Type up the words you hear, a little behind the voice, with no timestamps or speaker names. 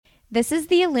This is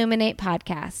the Illuminate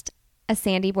Podcast, a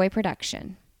Sandy Boy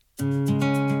production.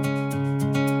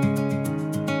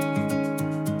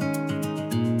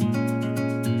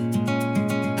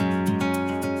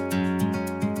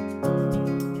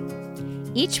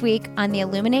 Each week on the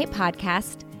Illuminate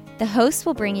Podcast, the hosts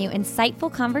will bring you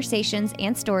insightful conversations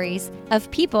and stories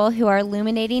of people who are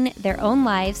illuminating their own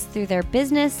lives through their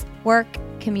business, work,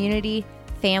 community,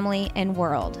 family, and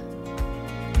world.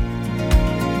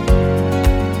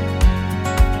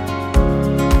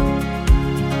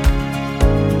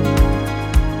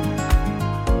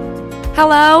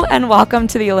 Hello and welcome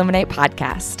to the Illuminate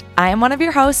Podcast. I am one of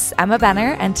your hosts, Emma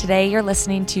Benner, and today you're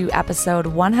listening to episode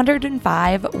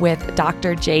 105 with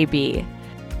Dr. JB.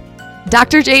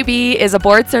 Dr. JB is a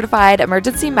board-certified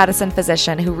emergency medicine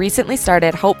physician who recently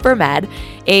started Hope for Med,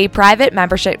 a private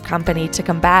membership company to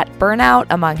combat burnout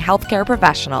among healthcare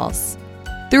professionals.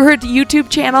 Through her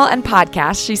YouTube channel and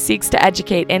podcast, she seeks to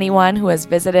educate anyone who has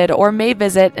visited or may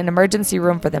visit an emergency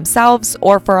room for themselves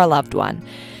or for a loved one,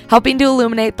 helping to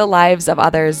illuminate the lives of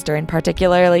others during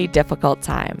particularly difficult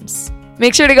times.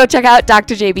 Make sure to go check out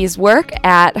Dr. JB's work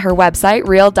at her website,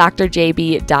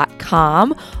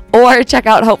 realdrjb.com, or check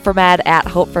out Hope for Med at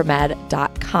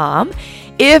hopeformed.com.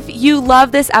 If you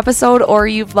love this episode or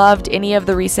you've loved any of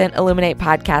the recent Illuminate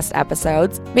podcast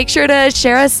episodes, make sure to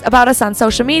share about us on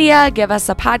social media, give us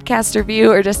a podcast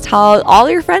review, or just tell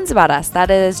all your friends about us. That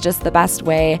is just the best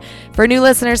way for new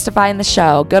listeners to find the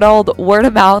show. Good old word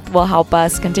of mouth will help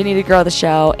us continue to grow the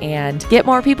show and get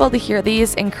more people to hear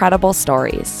these incredible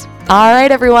stories. All right,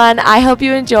 everyone, I hope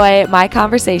you enjoy my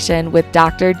conversation with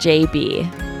Dr.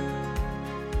 JB.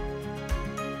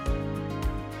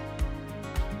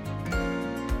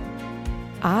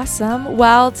 Awesome.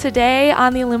 Well, today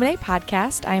on the Illuminate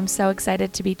Podcast, I am so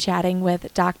excited to be chatting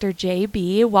with Dr.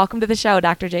 JB. Welcome to the show,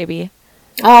 Dr. JB.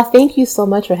 Thank you so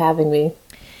much for having me.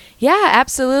 Yeah,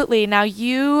 absolutely. Now,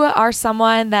 you are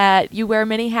someone that you wear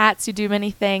many hats, you do many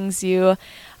things, you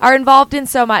are involved in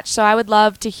so much. So I would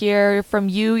love to hear from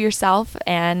you yourself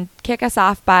and kick us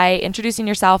off by introducing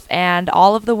yourself and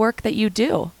all of the work that you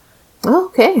do.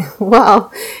 Okay.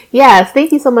 Well, yes.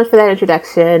 Thank you so much for that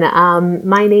introduction.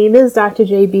 My name is Dr.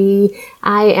 JB.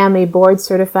 I am a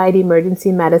board-certified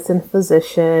emergency medicine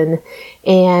physician,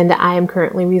 and I am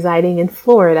currently residing in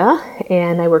Florida,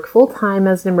 and I work full-time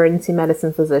as an emergency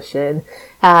medicine physician.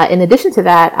 In addition to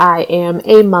that, I am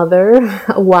a mother,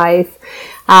 a wife.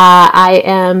 I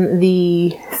am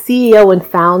the CEO and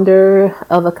founder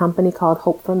of a company called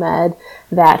Hope for Med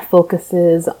that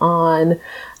focuses on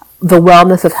the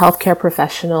wellness of healthcare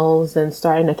professionals and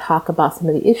starting to talk about some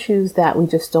of the issues that we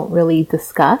just don't really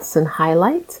discuss and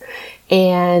highlight.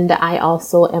 And I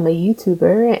also am a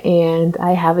YouTuber, and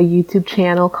I have a YouTube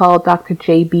channel called Dr.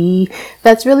 JB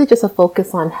that's really just a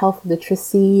focus on health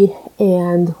literacy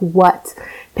and what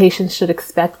patients should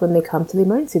expect when they come to the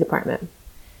emergency department.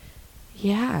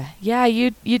 Yeah,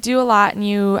 you do a lot, and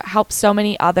you help so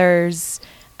many others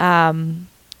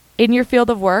in your field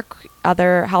of work,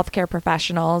 other healthcare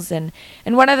professionals. And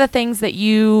one of the things that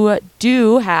you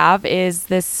do have is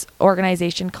this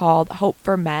organization called Hope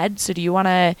for Med. So do you want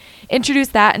to introduce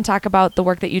that and talk about the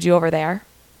work that you do over there?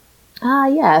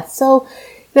 Yeah. So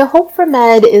Hope for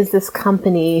Med is this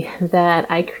company that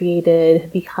I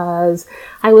created because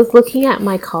I was looking at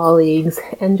my colleagues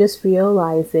and just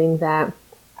realizing that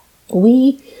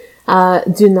we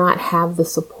do not have the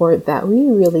support that we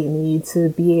really need to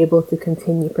be able to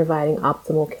continue providing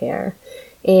optimal care.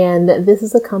 And this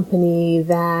is a company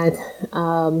that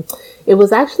it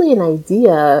was actually an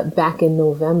idea back in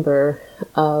November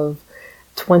of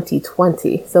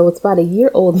 2020. So it's about a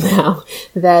year old now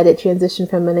that it transitioned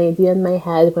from an idea in my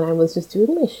head when I was just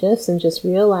doing my shifts and just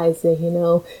realizing,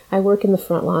 I work in the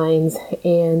front lines,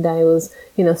 and I was,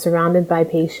 surrounded by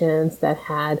patients that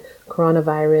had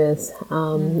coronavirus,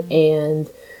 and,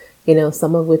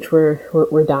 some of which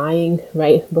were dying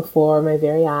right before my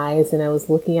very eyes. And I was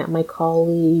looking at my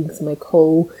colleagues, my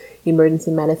emergency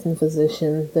medicine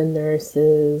physicians, the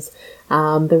nurses,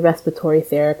 the respiratory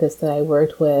therapists that I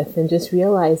worked with, and just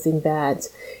realizing that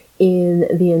in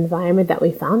the environment that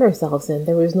we found ourselves in,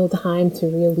 there was no time to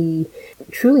really,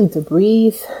 truly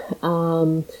debrief,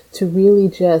 to really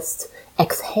just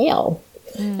exhale.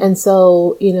 And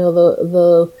so,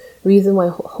 the reason why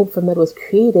Hope for Med was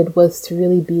created was to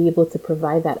really be able to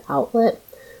provide that outlet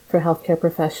for healthcare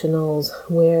professionals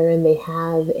wherein they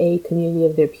have a community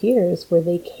of their peers where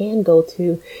they can go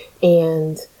to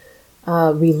and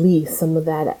release some of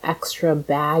that extra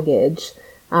baggage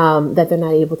that they're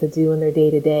not able to do in their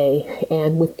day-to-day.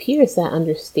 And with peers that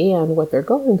understand what they're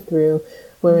going through,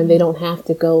 wherein they don't have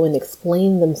to go and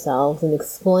explain themselves and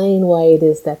explain why it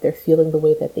is that they're feeling the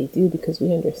way that they do, because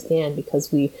we understand,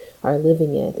 because we are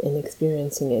living it and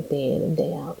experiencing it day in and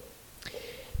day out.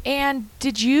 And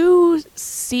did you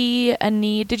see a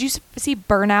need, did you see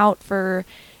burnout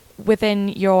within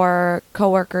your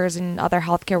coworkers and other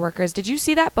healthcare workers? Did you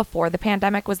see that before the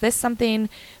pandemic? Was this something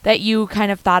that you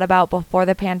kind of thought about before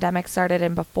the pandemic started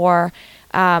and before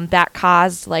that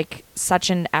caused like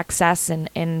such an excess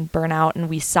in burnout, and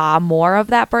we saw more of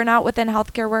that burnout within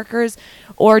healthcare workers?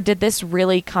 Or did this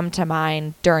really come to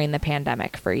mind during the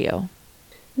pandemic for you?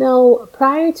 No,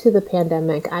 prior to the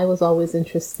pandemic, I was always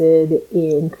interested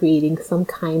in creating some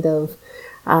kind of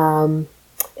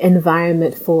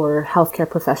environment for healthcare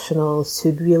professionals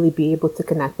to really be able to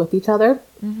connect with each other.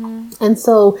 Mm-hmm. And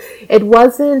so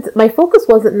my focus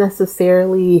wasn't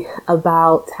necessarily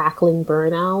about tackling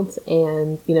burnout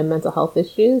and, mental health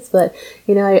issues, but,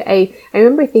 I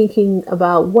remember thinking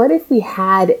about what if we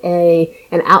had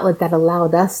an outlet that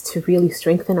allowed us to really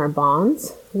strengthen our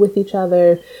bonds with each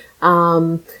other.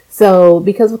 So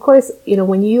because of course,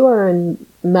 when you are in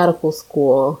medical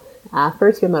school,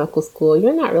 first year medical school,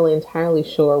 you're not really entirely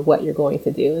sure what you're going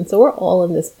to do. And so we're all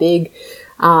in this big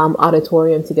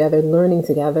auditorium together, learning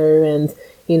together and,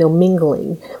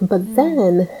 mingling. But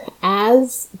then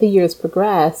as the years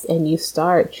progress and you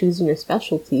start choosing your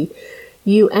specialty,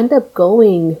 you end up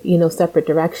going, separate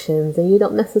directions, and you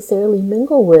don't necessarily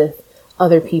mingle with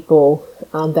other people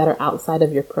that are outside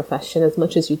of your profession as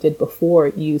much as you did before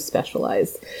you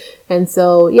specialized. And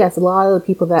so, yes, a lot of the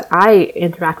people that I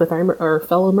interact with are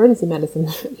fellow emergency medicine,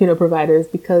 providers,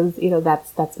 because,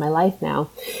 that's my life now.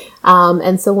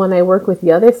 And so when I work with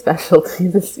the other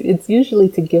specialties, it's usually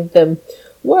to give them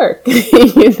work,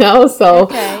 so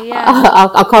okay, yeah.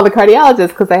 I'll call the cardiologist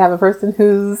because I have a person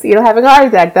who's, having a heart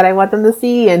attack that I want them to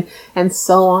see, and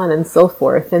so on and so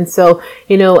forth. And so,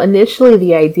 initially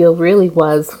the ideal really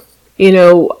was,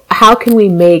 how can we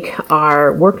make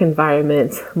our work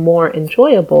environment more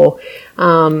enjoyable?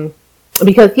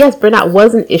 Because yes, burnout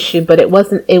was an issue, but it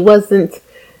wasn't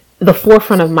the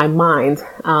forefront of my mind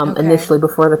initially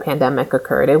before the pandemic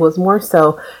occurred. It was more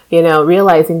so,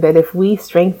 realizing that if we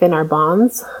strengthen our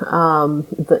bonds,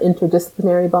 the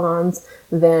interdisciplinary bonds,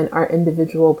 then our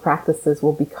individual practices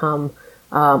will become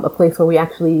a place where we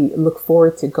actually look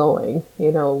forward to going,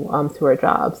 to our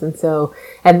jobs. And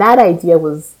that idea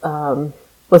was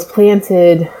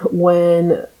planted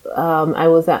when I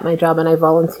was at my job and I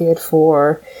volunteered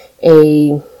for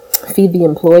a Feed the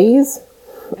Employees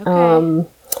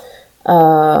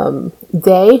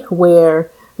day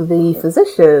where the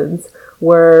physicians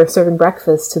were serving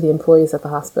breakfast to the employees at the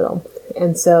hospital.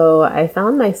 And so I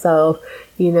found myself,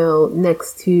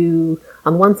 next to,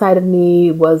 on one side of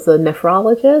me was a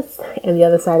nephrologist and the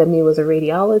other side of me was a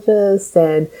radiologist.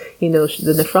 And, the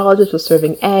nephrologist was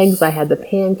serving eggs. I had the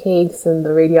pancakes and the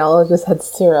radiologist had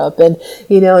syrup. And,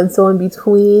 and so in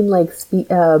between,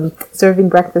 serving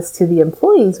breakfast to the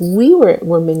employees, we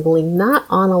were mingling, not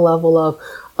on a level of,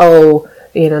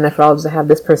 nephrologist, I have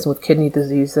this person with kidney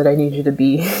disease that I need you to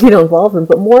be, involved in,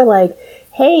 but more like,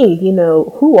 hey,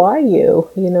 who are you?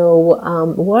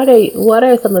 What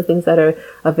are some of the things that are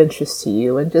of interest to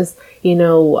you? And just,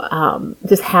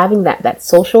 just having that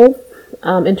social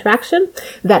interaction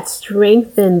that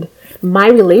strengthened my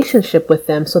relationship with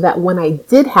them, so that when I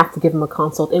did have to give them a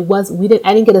consult, I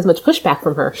didn't get as much pushback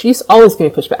from her. She used to always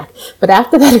give me pushback. But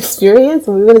after that experience,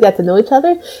 when we really got to know each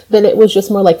other, then it was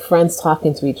just more like friends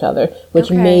talking to each other,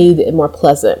 which made it more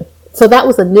pleasant. So that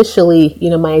was initially,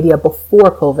 my idea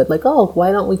before COVID,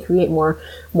 why don't we create more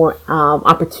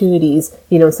opportunities,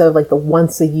 instead of the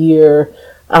once a year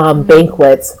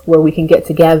banquets where we can get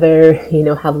together,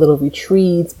 have little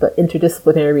retreats, but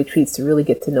interdisciplinary retreats to really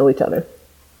get to know each other.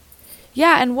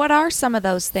 Yeah, and what are some of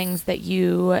those things that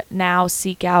you now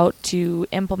seek out to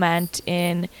implement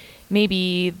in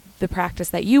maybe the practice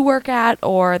that you work at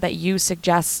or that you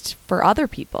suggest for other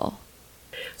people?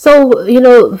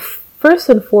 So, first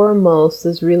and foremost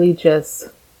is really just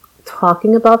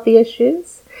talking about the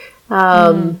issues,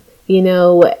 and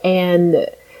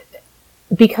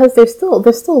because there's still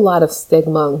a lot of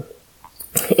stigma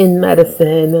in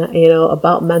medicine,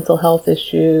 about mental health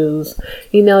issues,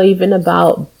 even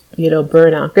about,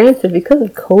 burnout. Granted, because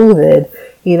of COVID,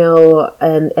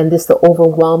 and just the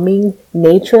overwhelming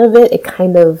nature of it, it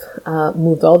kind of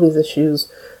moved all these issues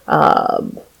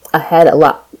ahead a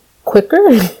lot quicker.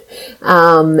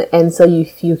 And so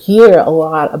you hear a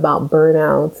lot about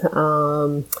burnout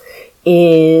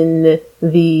in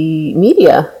the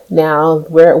media now,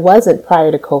 where it wasn't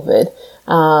prior to COVID.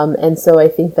 And so I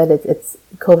think that it's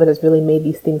COVID has really made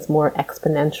these things more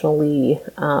exponentially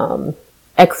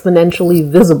exponentially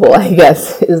visible, I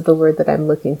guess, is the word that I'm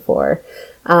looking for.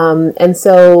 And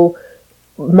so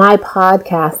my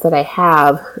podcast that I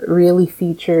have really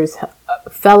features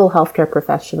fellow healthcare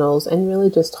professionals and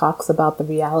really just talks about the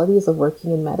realities of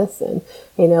working in medicine.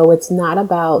 It's not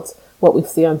about what we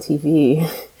see on TV.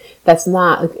 That's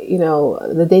not,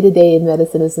 the day-to-day in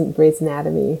medicine isn't Grey's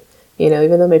Anatomy.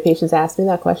 Even though my patients ask me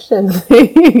that question,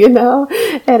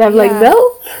 and I'm like,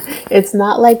 no, it's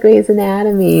not like Grey's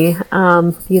Anatomy.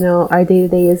 Our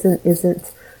day-to-day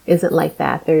isn't like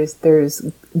that. There's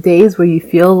days where you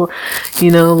feel,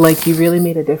 like you really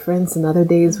made a difference, and other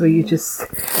days where you just,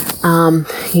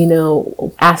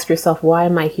 ask yourself, why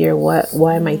am I here?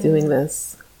 Why am I doing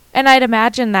this? And I'd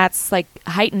imagine that's like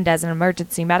heightened as an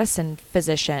emergency medicine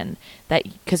physician, that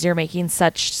because you're making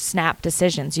such snap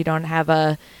decisions. You don't have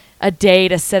a day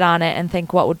to sit on it and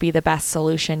think what would be the best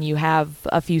solution. You have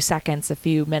a few seconds, a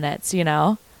few minutes,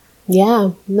 Yeah,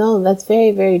 no, that's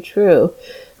very, very true.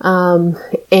 And,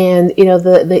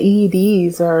 the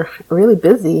EEDs are really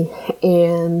busy,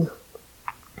 and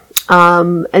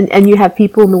you have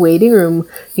people in the waiting room,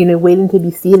 waiting to be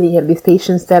seen, and you have these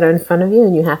patients that are in front of you,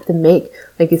 and you have to make,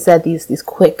 like you said, these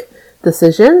quick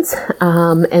decisions,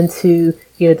 and to,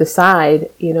 decide,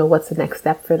 what's the next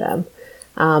step for them.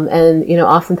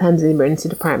 Oftentimes in the emergency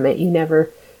department, you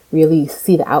never really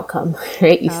see the outcome,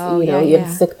 right? You have a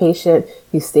sick patient,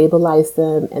 you stabilize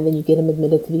them, and then you get them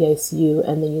admitted to the ICU,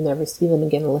 and then you never see them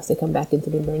again unless they come back into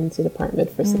the emergency department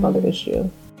for some other issue.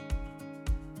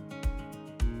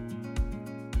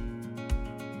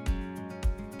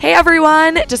 Hey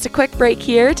everyone, just a quick break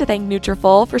here to thank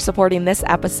Nutrafol for supporting this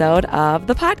episode of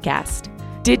the podcast.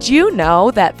 Did you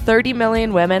know that 30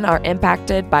 million women are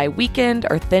impacted by weakened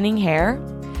or thinning hair?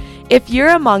 If you're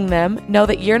among them, know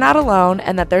that you're not alone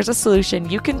and that there's a solution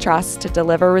you can trust to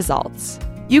deliver results.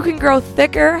 You can grow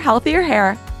thicker, healthier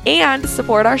hair and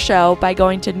support our show by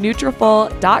going to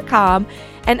Nutrafol.com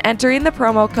and entering the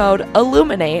promo code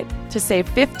ILLUMINATE to save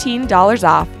 $15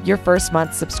 off your first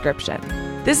month subscription.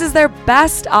 This is their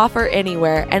best offer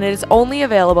anywhere, and it is only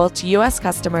available to U.S.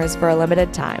 customers for a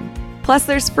limited time. Plus,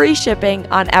 there's free shipping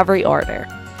on every order.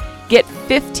 Get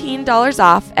 $15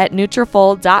 off at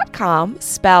Nutrafol.com,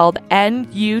 spelled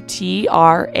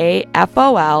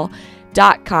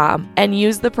Nutrafol.com, and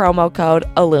use the promo code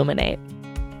ILLUMINATE.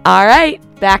 All right,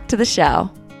 back to the show.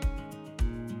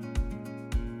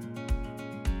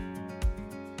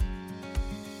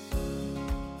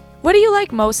 What do you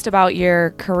like most about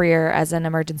your career as an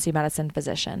emergency medicine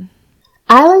physician?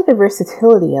 I like the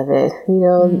versatility of it.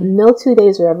 No 2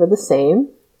 days are ever the same.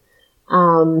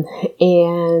 And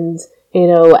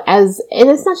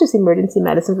it's not just emergency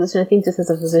medicine physician. I think just as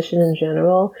a physician in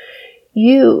general,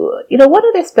 what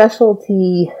other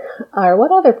specialty or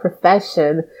what other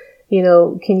profession,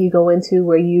 can you go into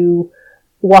where you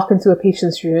walk into a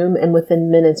patient's room and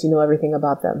within minutes, you know everything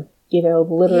about them,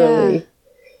 literally. Yeah.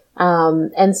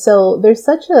 And so there's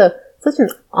such an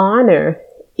honor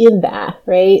in that,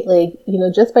 right? Like,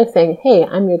 just by saying, hey,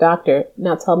 I'm your doctor.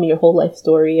 Now tell me your whole life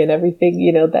story and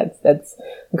everything, that's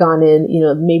gone in,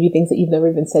 maybe things that you've never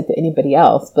even said to anybody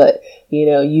else, but,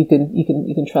 you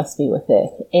can trust me with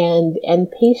it.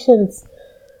 And patients,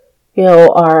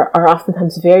 are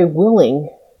oftentimes very willing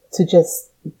to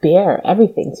just bear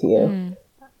everything to you.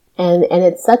 And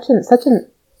it's such an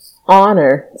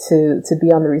honor to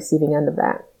be on the receiving end of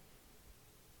that.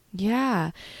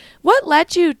 Yeah. What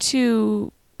led you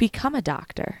to become a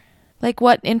doctor? Like,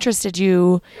 what interested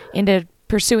you into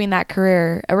pursuing that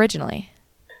career originally?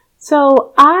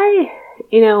 So I,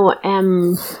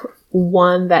 am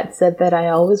one that said that I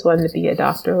always wanted to be a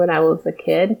doctor when I was a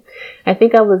kid. I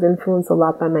think I was influenced a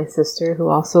lot by my sister, who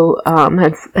also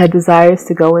had desires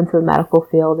to go into the medical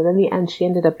field. And in the end, she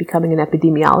ended up becoming an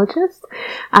epidemiologist.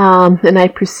 And I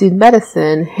pursued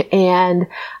medicine. And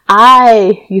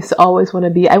I used to always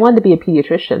I wanted to be a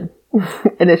pediatrician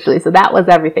initially. So that was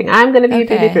everything. I'm going to be a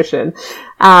pediatrician.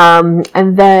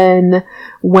 And then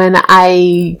when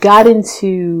I got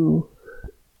into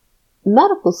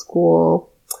medical school,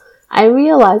 I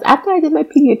realized after I did my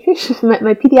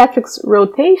pediatrics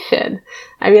rotation,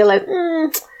 I realized,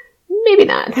 maybe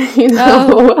not,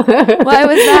 Oh, why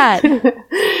was that?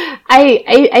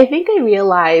 I think I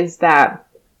realized that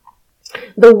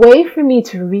the way for me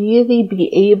to really be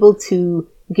able to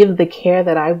give the care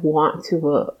that I want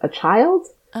to a child,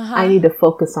 I need to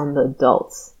focus on the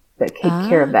adults that take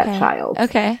care of that child.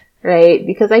 Okay. Right?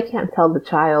 Because I can't tell the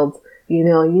child, you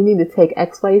need to take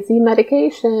XYZ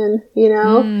medication,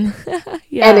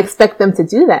 and expect them to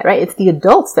do that, right? It's the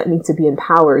adults that need to be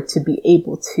empowered to be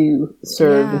able to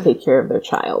serve and take care of their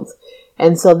child.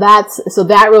 And so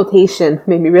that rotation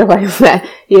made me realize that,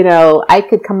 I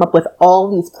could come up with all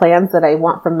these plans that I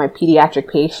want from my pediatric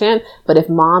patient, but if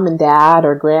mom and dad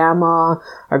or grandma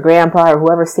or grandpa or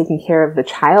whoever's taking care of the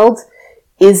child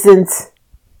isn't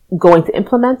going to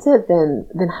implement it, then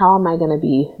how am I going to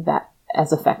be that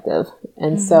as effective?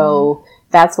 And so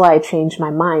that's why I changed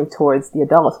my mind towards the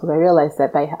adults, because I realized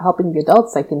that by helping the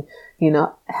adults, I can,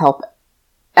 help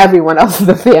everyone else in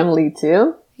the family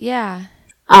too. Yeah.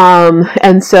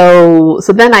 And so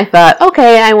then I thought,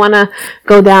 okay, I want to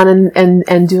go down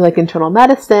and do like internal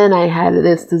medicine. I had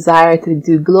this desire to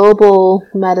do global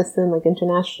medicine, like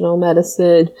international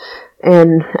medicine.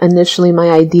 And initially my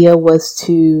idea was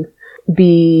to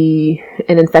be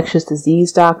an infectious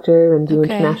disease doctor and do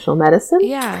international medicine.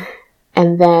 Yeah.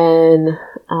 And then,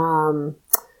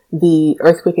 the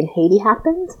earthquake in Haiti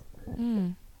happened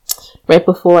right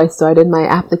before I started my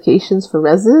applications for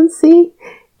residency.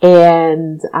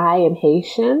 And I am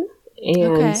Haitian.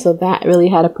 And so that really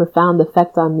had a profound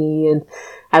effect on me. And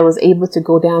I was able to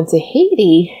go down to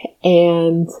Haiti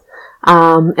and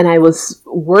I was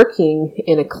working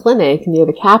in a clinic near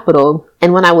the capital.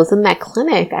 And when I was in that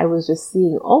clinic, I was just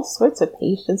seeing all sorts of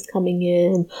patients coming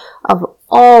in of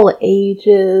all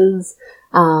ages,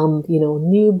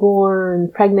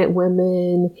 newborn, pregnant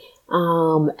women,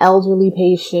 elderly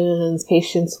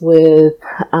patients with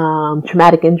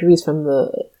traumatic injuries from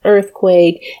the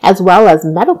earthquake, as well as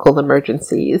medical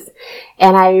emergencies.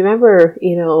 And I remember,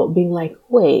 being like,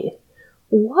 wait,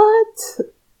 what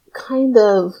kind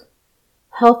of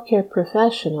healthcare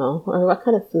professional or what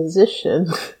kind of physician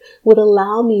would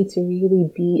allow me to really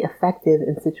be effective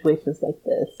in situations like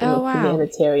this,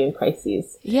 humanitarian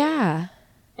crises? Yeah.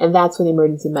 And that's when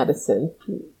emergency medicine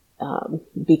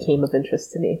became of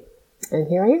interest to me. And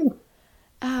here I am.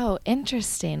 Oh,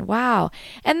 interesting. Wow.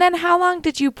 And then how long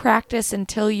did you practice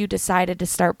until you decided to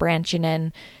start branching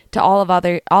in to all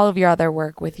of your other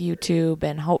work with YouTube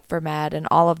and Hope for Med and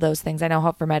all of those things? I know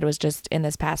Hope for Med was just in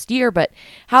this past year, but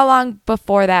how long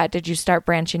before that did you start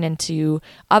branching into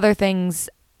other things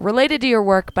related to your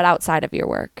work, but outside of your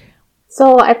work?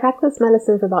 So I practiced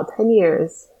medicine for about 10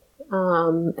 years,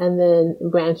 and then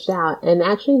branched out. And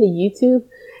actually the YouTube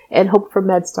and Hope for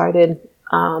Med started,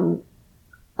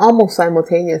 almost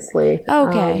simultaneously.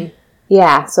 Okay.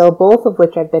 So both of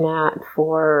which I've been at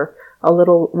for a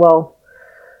little,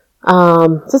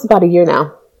 just about a year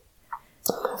now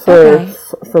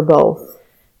for both.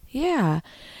 Yeah.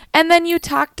 And then you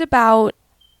talked about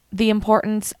the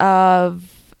importance of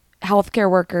healthcare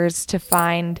workers to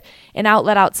find an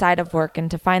outlet outside of work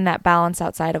and to find that balance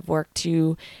outside of work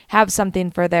to have something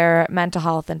for their mental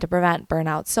health and to prevent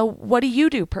burnout. So what do you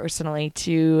do personally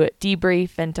to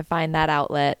debrief and to find that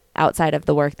outlet outside of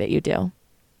the work that you do?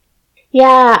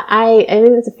 Yeah, I think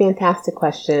it's a fantastic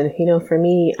question. For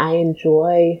me, I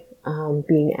enjoy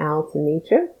being out in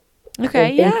nature.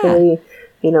 Okay, and thankfully,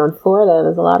 in Florida,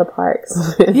 there's a lot of parks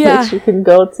that you can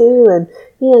go to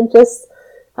and just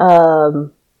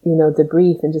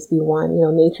debrief and just be one.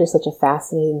 Nature is such a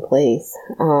fascinating place.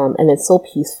 And it's so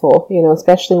peaceful,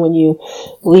 especially when you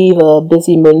leave a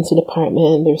busy emergency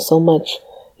department. There's so much,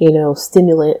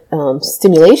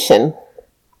 stimulation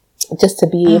just to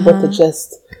be able to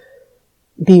just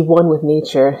be one with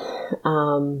nature,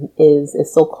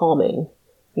 is so calming,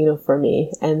 for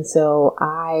me. And so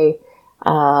I,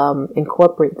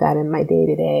 incorporate that in my day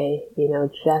to day,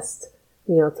 just,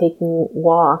 taking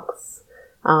walks,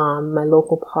 my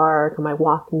local park, my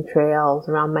walking trails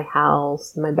around my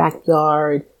house, my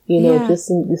backyard,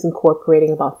 just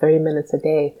incorporating about 30 minutes a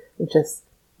day, just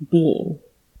being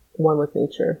one with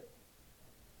nature.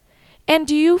 And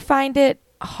do you find it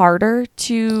harder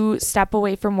to step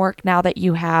away from work now that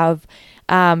you have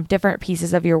different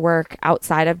pieces of your work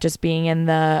outside of just being in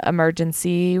the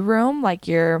emergency room, like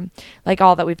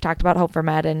all that we've talked about, Hope for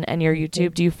Med and your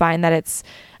YouTube? Do you find that it's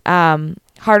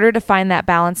harder to find that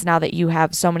balance now that you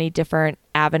have so many different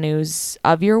avenues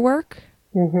of your work?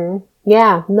 Mm-hmm.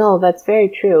 Yeah, no, that's very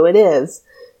true. It is.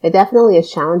 It definitely is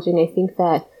challenging. I think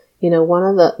that, one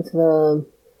of the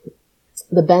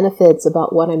benefits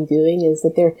about what I'm doing is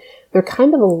that they're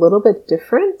kind of a little bit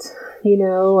different,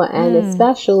 and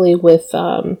especially with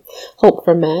Hope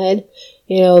for Med,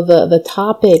 the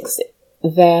topics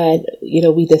that,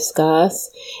 we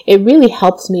discuss, it really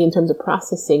helps me in terms of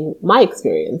processing my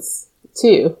experience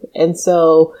too. And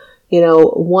so,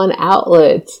 one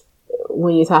outlet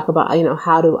when you talk about,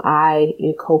 how do I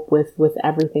cope with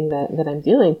everything that I'm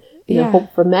doing,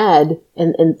 Hope for Med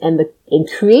and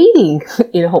creating,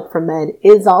 Hope for Med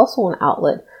is also an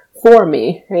outlet for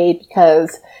me, right?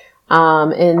 Because,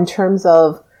 in terms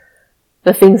of,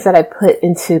 the things that I put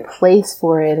into place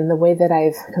for it and the way that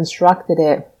I've constructed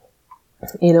it,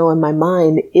 in my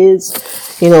mind is,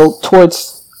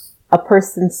 towards a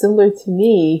person similar to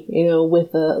me,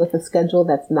 with a schedule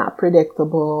that's not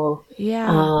predictable. Yeah.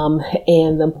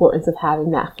 And the importance of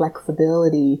having that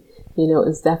flexibility,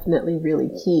 is definitely really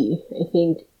key. I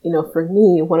think, for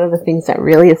me, one of the things that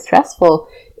really is stressful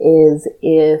is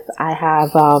if I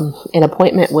have, an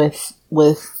appointment with,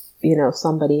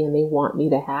 somebody and they want me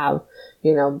to have,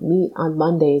 meet on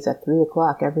Mondays at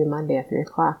 3:00, every Monday at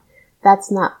 3:00.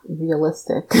 That's not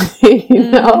realistic,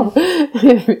 because,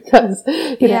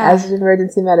 as an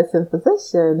emergency medicine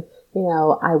physician,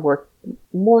 I work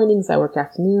mornings, I work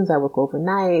afternoons, I work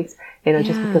overnights,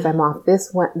 just because I'm off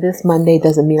this Monday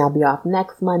doesn't mean I'll be off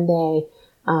next Monday.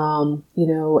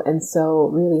 And so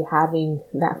really having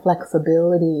that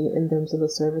flexibility in terms of the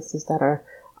services that are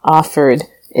offered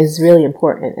is really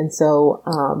important. And so,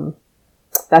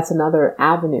 that's another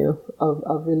avenue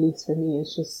of release for me.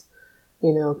 It's just,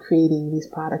 creating these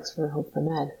products for Hope for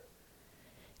Med.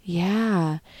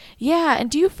 Yeah. Yeah.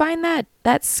 And do you find that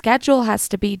that schedule has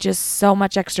to be just so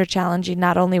much extra challenging,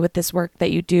 not only with this work that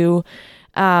you do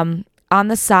on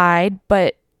the side,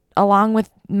 but along with,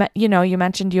 you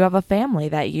mentioned you have a family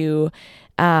that you,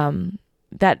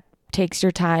 that takes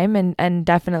your time and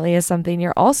definitely is something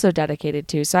you're also dedicated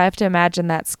to. So I have to imagine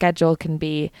that schedule can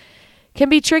be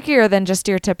trickier than just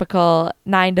your typical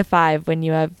 9 to 5 when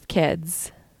you have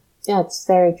kids. Yeah, it's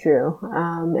very true.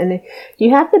 And you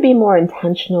have to be more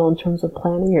intentional in terms of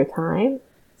planning your time,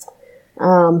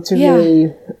 to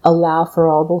really allow for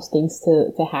all those things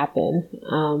to happen.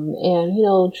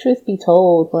 And, truth be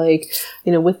told,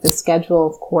 with the schedule,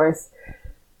 of course,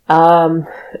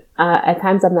 at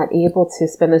times I'm not able to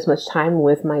spend as much time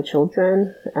with my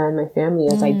children and my family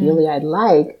as ideally I'd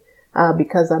like,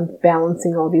 because I'm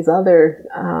balancing all these other,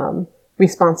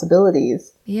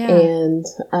 responsibilities. Yeah. And,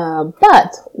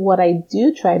 but what I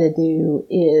do try to do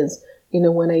is,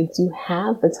 when I do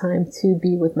have the time to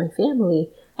be with my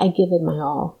family, I give it my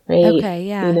all, right? Okay,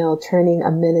 yeah. Turning a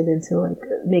minute into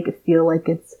make it feel like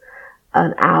it's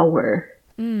an hour,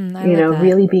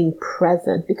 really being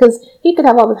present, because you could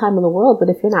have all the time in the world, but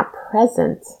if you're not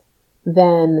present,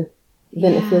 then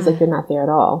it feels like you're not there at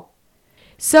all.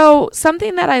 So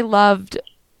something that I loved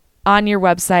on your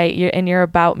website, in your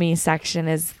About Me section,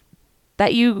 is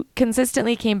that you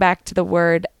consistently came back to the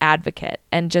word advocate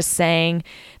and just saying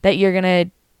that you're going to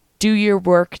do your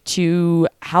work to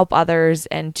help others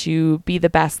and to be the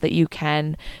best that you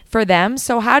can for them.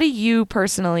 So how do you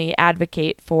personally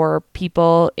advocate for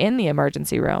people in the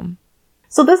emergency room?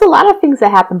 So there's a lot of things that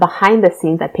happen behind the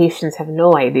scenes that patients have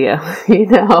no idea,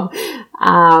 and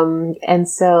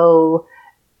so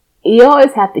you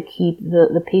always have to keep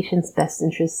the patient's best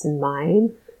interests in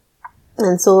mind.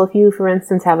 And so if you, for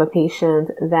instance, have a patient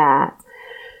that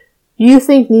you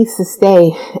think needs to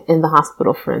stay in the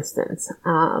hospital, for instance,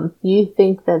 you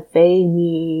think that they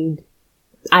need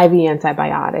IV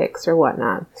antibiotics or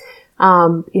whatnot,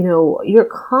 you're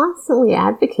constantly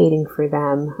advocating for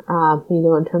them,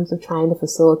 in terms of trying to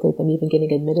facilitate them even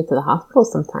getting admitted to the hospital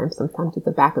sometimes. Sometimes it's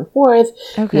a back and forth.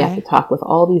 Okay. You have to talk with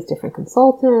all these different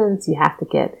consultants. You have to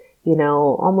get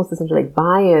almost essentially like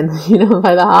buy-in,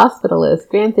 by the hospitalist.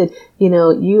 Granted,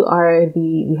 you are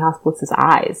the hospitalist's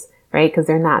eyes, right? Because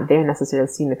they're not there necessarily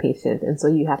seeing the patient. And so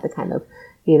you have to kind of,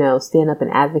 stand up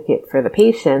and advocate for the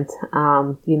patient,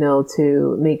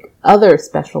 to make other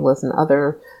specialists and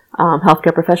other,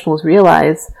 healthcare professionals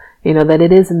realize, that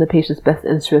it is in the patient's best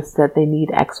interest that they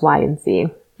need X, Y, and Z.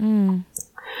 And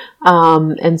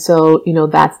so,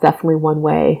 that's definitely one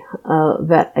way,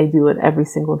 that I do it every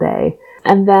single day.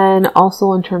 And then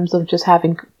also in terms of just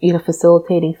having,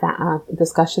 facilitating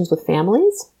discussions with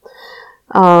families,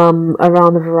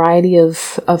 around a variety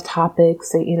of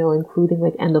topics, including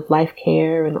like end of life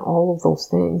care and all of those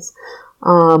things.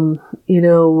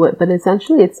 But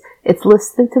essentially it's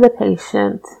listening to the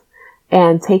patient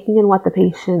and taking in what the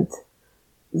patient's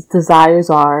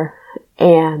desires are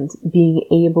and being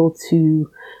able to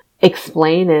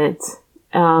explain it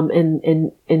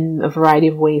in a variety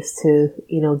of ways to,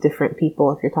 different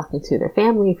people. If you're talking to their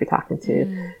family, if you're talking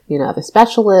to, other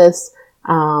specialists,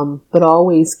 but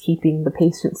always keeping the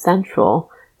patient central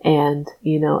and,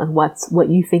 and what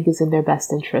you think is in their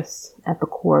best interest at the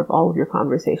core of all of your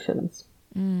conversations.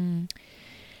 And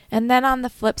then on the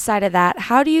flip side of that,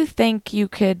 how do you think you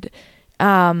could,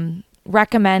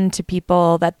 recommend to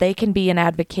people that they can be an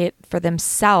advocate for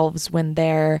themselves when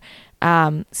they're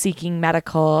seeking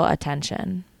medical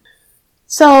attention?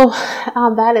 So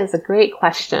that is a great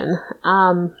question.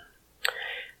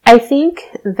 I think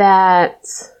that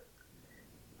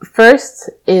first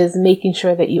is making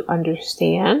sure that you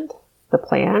understand the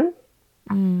plan.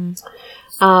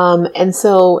 And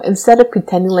so instead of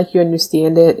pretending like you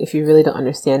understand it, if you really don't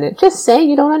understand it, just say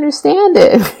you don't understand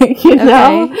it, you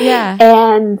know? Yeah.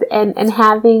 And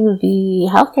having the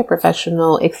healthcare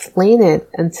professional explain it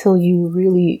until you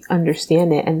really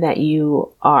understand it and that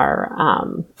you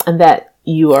are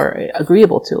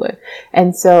agreeable to it.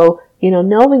 And so,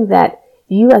 knowing that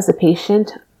you as a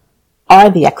patient are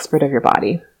the expert of your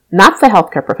body, not the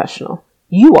healthcare professional.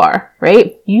 You are,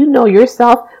 right? You know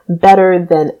yourself better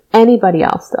than anybody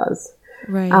else does.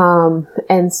 Right.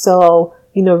 And so,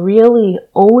 really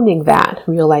owning that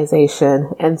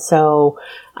realization. And so,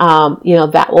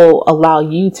 that will allow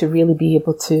you to really be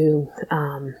able to,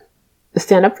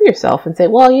 stand up for yourself and say,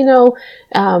 well,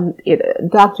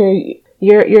 doctor,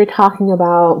 you're talking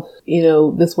about,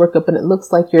 this workup and it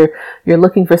looks like you're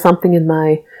looking for something in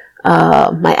my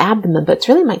abdomen, but it's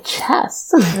really my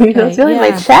chest. It's really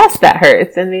my chest that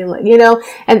hurts. And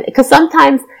and because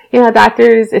sometimes,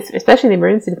 doctors, especially in the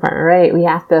emergency department, right? We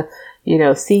have to,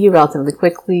 see you relatively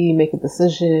quickly, make a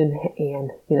decision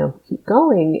and, keep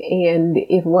going. And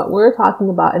if what we're talking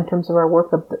about in terms of our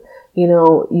workup,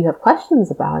 you have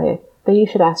questions about it, then you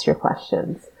should ask your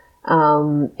questions.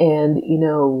 And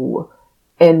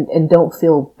don't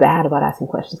feel bad about asking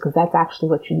questions, because that's actually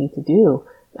what you need to do.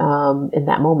 In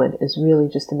that moment is really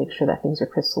just to make sure that things are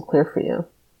crystal clear for you.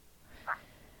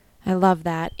 I love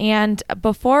that. And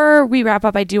before we wrap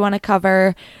up, I do want to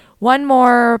cover one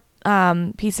more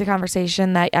piece of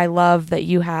conversation that I love that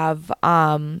you have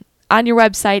on your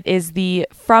website is the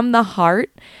From the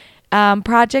Heart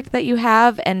project that you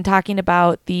have, and talking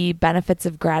about the benefits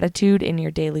of gratitude in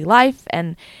your daily life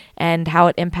and how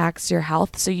it impacts your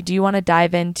health. So do you want to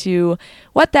dive into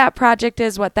what that project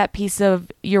is, what that piece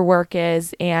of your work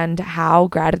is, and how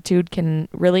gratitude can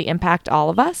really impact all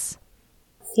of us?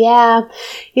 Yeah.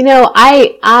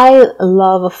 I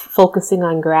love focusing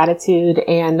on gratitude,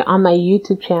 and on my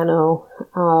YouTube channel,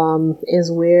 is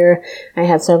where I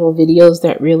have several videos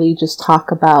that really just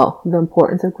talk about the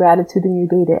importance of gratitude in your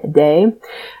day to day.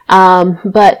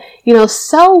 But,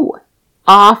 so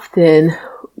often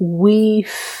we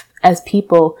as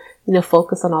people,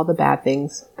 focus on all the bad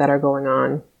things that are going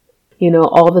on.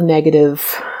 All the negative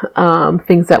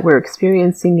things that we're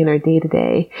experiencing in our day to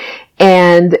day.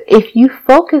 And if you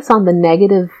focus on the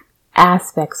negative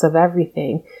aspects of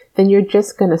everything, then you're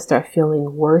just going to start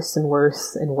feeling worse and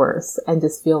worse and worse and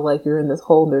just feel like you're in this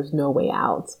hole and there's no way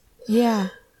out. Yeah.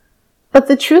 But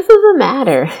the truth of the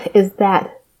matter is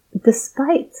that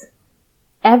despite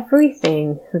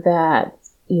everything that,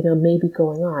 may be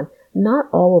going on, not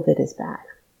all of it is bad.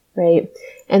 Right?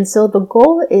 And so the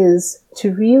goal is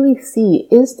to really see,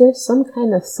 is there some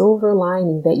kind of silver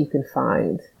lining that you can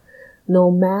find,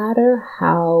 no matter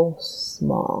how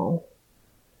small?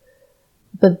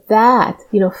 But that,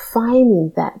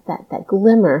 finding that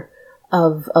glimmer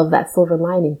of that silver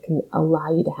lining can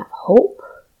allow you to have hope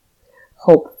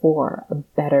for a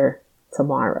better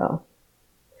tomorrow.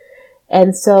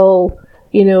 And so,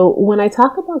 when I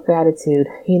talk about gratitude,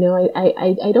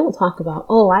 I don't talk about,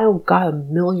 I got $1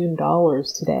 million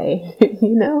today,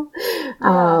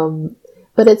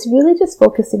 but it's really just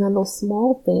focusing on those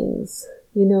small things,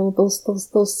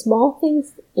 those small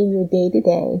things in your day to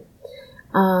day.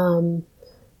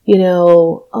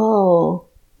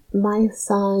 My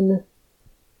son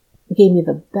gave me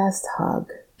the best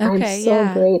hug. I'm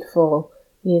so grateful,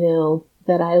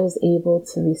 that I was able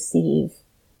to receive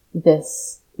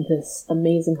this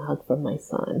amazing hug from my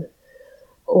son.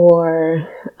 Or,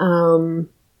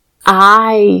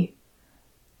 I,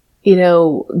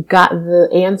 got the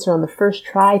answer on the first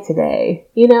try today,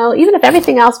 even if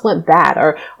everything else went bad,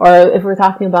 or if we're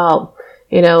talking about,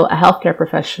 a healthcare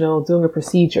professional doing a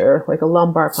procedure, like a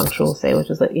lumbar puncture, we'll say,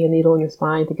 which is like a needle in your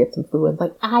spine to get some fluid.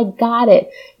 Like, I got it,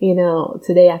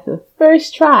 today after the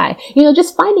first try,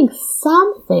 just finding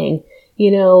something,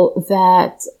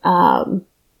 that,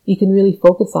 you can really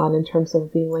focus on in terms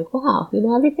of being like, wow,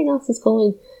 everything else is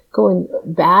going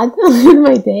bad in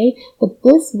my day, but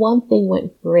this one thing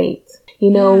went great.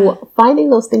 Finding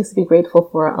those things to be grateful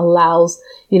for allows,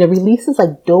 releases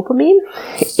like dopamine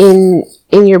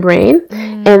in your brain.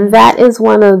 And that is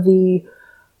one of the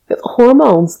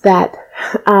hormones that,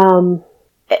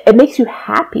 it makes you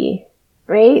happy,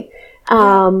 right?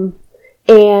 And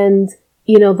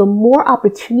the more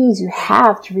opportunities you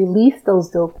have to release those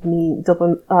dopamine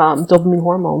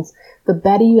hormones, the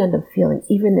better you end up feeling,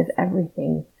 even if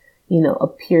everything,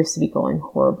 appears to be going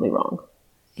horribly wrong.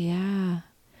 Yeah.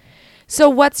 So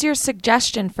what's your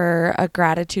suggestion for a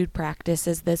gratitude practice?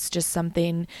 Is this just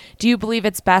something, do you believe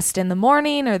it's best in the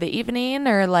morning or the evening,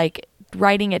 or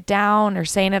writing it down or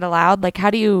saying it aloud? Like, how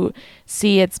do you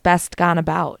see it's best gone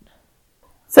about?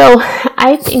 So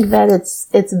I think that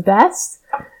it's best,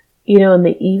 in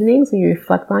the evenings when you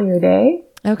reflect on your day.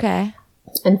 Okay.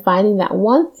 And finding that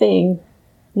one thing,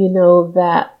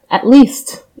 that at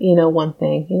least, one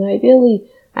thing. Ideally,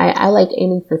 I like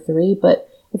aiming for 3, but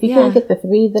if you can't get the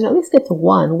 3, then at least get to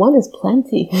 1. 1 is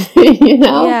plenty,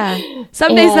 Yeah.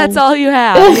 Some days that's all you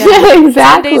have. Yeah. Exactly.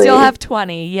 Some days you'll have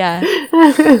 20. Yeah.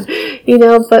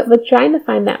 But trying to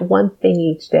find that one thing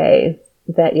each day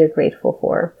that you're grateful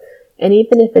for. And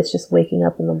even if it's just waking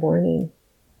up in the morning,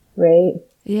 right?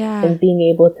 Yeah. And being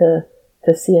able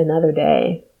to see another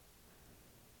day.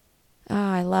 Oh,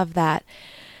 I love that.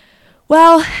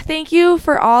 Well, thank you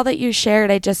for all that you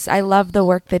shared. I love the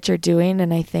work that you're doing.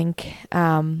 And I think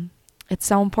it's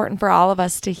so important for all of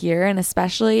us to hear. And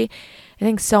especially, I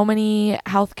think so many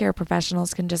healthcare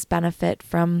professionals can just benefit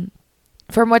from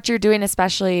what you're doing,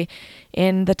 especially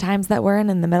in the times that we're in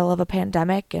the middle of a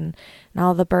pandemic and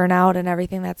all the burnout and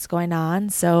everything that's going on.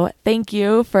 So thank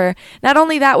you for not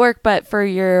only that work, but for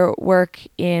your work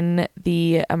in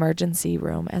the emergency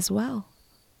room as well.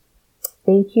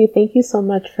 Thank you. Thank you so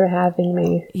much for having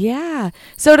me. Yeah.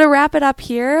 So to wrap it up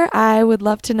here, I would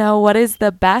love to know, what is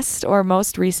the best or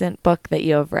most recent book that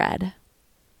you have read?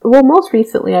 Well, most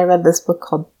recently I read this book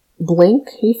called Blink.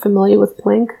 Are you familiar with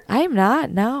Blink? I am not,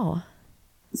 no.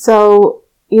 So,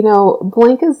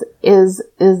 Blink is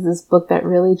this book that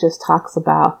really just talks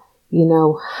about,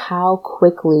 how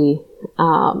quickly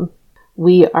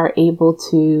we are able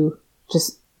to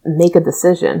just make a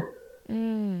decision.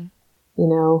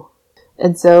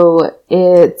 And so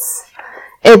it's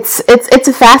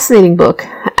a fascinating book,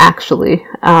 actually.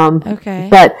 Okay.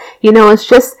 But, it's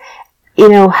just,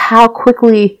 how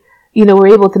quickly, we're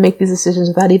able to make these decisions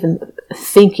without even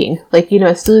thinking. Like,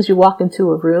 as soon as you walk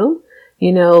into a room,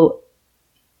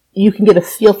 you can get a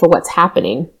feel for what's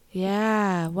happening.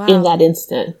 Yeah. Wow. In that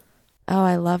instant. Oh,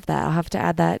 I love that. I'll have to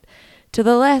add that to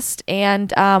the list.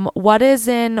 And what is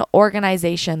an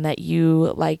organization that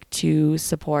you like to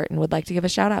support and would like to give a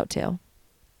shout out to?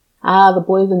 The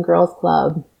Boys and Girls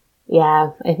Club.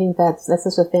 Yeah, I think that's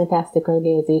such a fantastic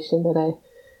organization that I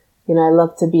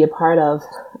love to be a part of.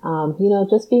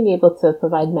 Just being able to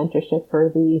provide mentorship for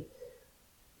the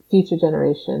future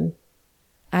generation.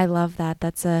 I love that.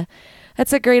 That's a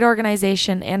great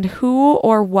organization. And who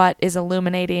or what is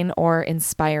illuminating or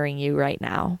inspiring you right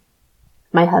now?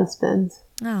 My husband.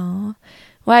 Oh,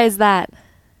 why is that?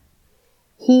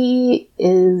 He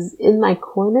is in my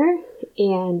corner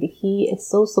and he is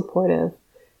so supportive.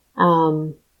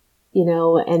 And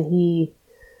he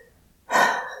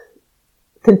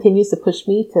continues to push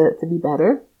me to be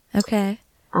better. Okay.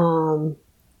 And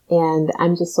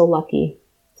I'm just so lucky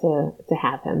to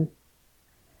have him.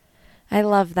 I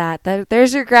love that.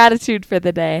 There's your gratitude for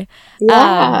the day.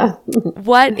 Yeah. To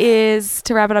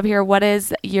wrap it up here, what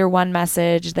is your one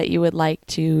message that you would like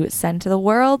to send to the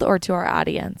world or to our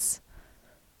audience?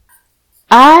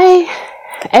 I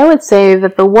would say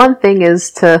that the one thing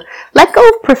is to let go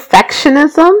of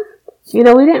perfectionism. We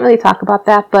didn't really talk about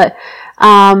that, but,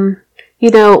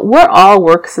 we're all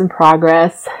works in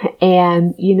progress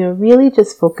and, really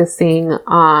just focusing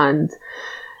on,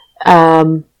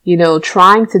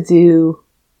 trying to do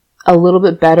a little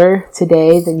bit better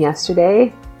today than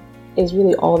yesterday is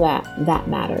really all that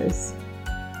matters.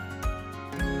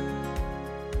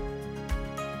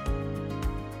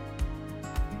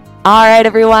 All right,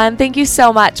 everyone. Thank you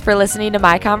so much for listening to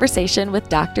my conversation with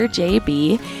Dr.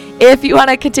 JB. If you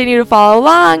want to continue to follow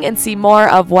along and see more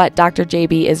of what Dr.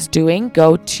 JB is doing,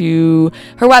 go to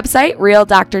her website,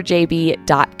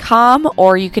 realdrjb.com,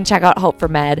 or you can check out Hope for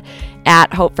Med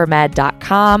at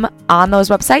hopeformed.com. On those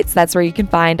websites, that's where you can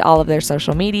find all of their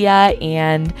social media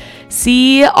and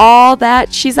see all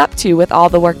that she's up to with all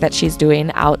the work that she's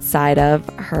doing outside of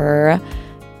her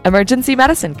emergency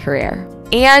medicine career.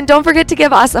 And don't forget to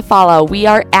give us a follow. We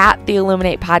are at the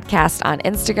Illuminate Podcast on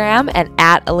Instagram and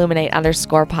at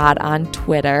Illuminate_pod on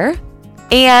Twitter.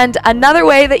 And another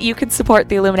way that you can support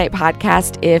the Illuminate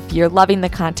Podcast, if you're loving the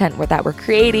content that we're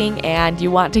creating and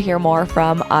you want to hear more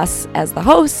from us as the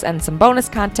hosts and some bonus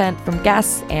content from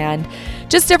guests and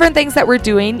just different things that we're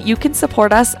doing, you can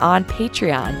support us on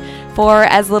Patreon. For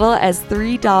as little as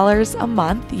 $3 a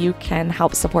month, you can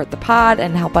help support the pod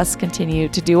and help us continue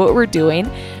to do what we're doing.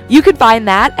 You can find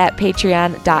that at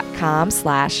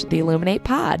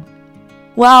patreon.com/theilluminatepod.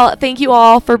 Well, thank you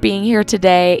all for being here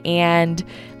today and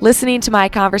listening to my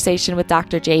conversation with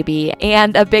Dr. JB.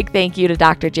 And a big thank you to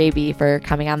Dr. JB for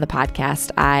coming on the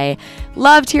podcast. I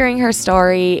loved hearing her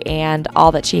story and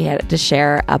all that she had to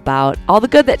share about all the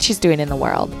good that she's doing in the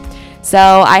world. So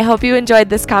I hope you enjoyed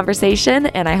this conversation,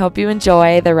 and I hope you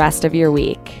enjoy the rest of your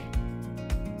week.